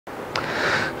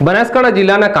બનાસકાંઠા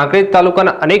જિલ્લાના કાંકરેજ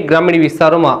તાલુકાના અનેક ગ્રામીણ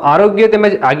વિસ્તારોમાં આરોગ્ય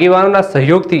તેમજ આગેવાનોના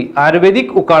સહયોગથી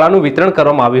આયુર્વેદિક ઉકાળાનું વિતરણ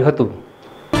કરવામાં આવ્યું હતું।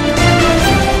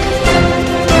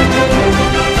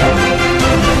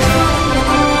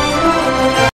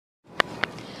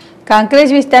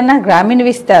 કાંકરેજ વિસ્તારના ગ્રામીણ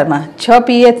વિસ્તારમાં 6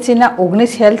 પીએચસીના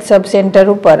 19 હેલ્થ સબ સેન્ટર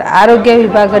ઉપર આરોગ્ય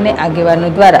વિભાગ અને આગેવાનો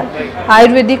દ્વારા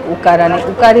આયુર્વેદિક ઉકાળાને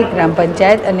ઉકાળી ગ્રામ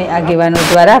પંચાયત અને આગેવાનો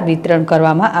દ્વારા વિતરણ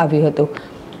કરવામાં આવ્યું હતું।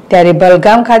 ત્યારે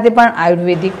બલગામ ખાતે પણ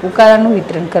આયુર્વેદિક ઉકાળાનું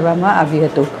વિતરણ કરવામાં આવ્યું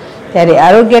હતું। ત્યારે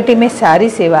આરોગ્ય ટીમે સારી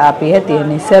સેવા આપી હતી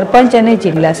અને સરપંચ અને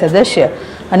જિલ્લા સદસ્ય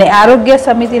અને આરોગ્ય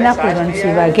સમિતિના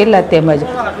પૂરણસિંહ વાઘેલા તેમજ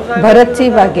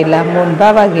ભરતસિંહ વાઘેલા,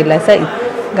 મોનભા વાઘેલા સહિત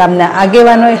ગામના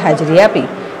આગેવાનોએ હાજરી આપી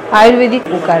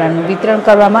આયુર્વેદિક ઉકાળાનું વિતરણ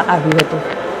કરવામાં આવ્યું હતું।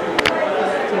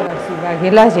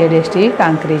 વાઘેલા, ZSTV,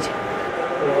 કાંકરેજ।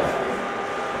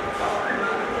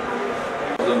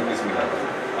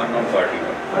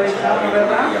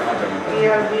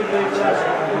 यहाँ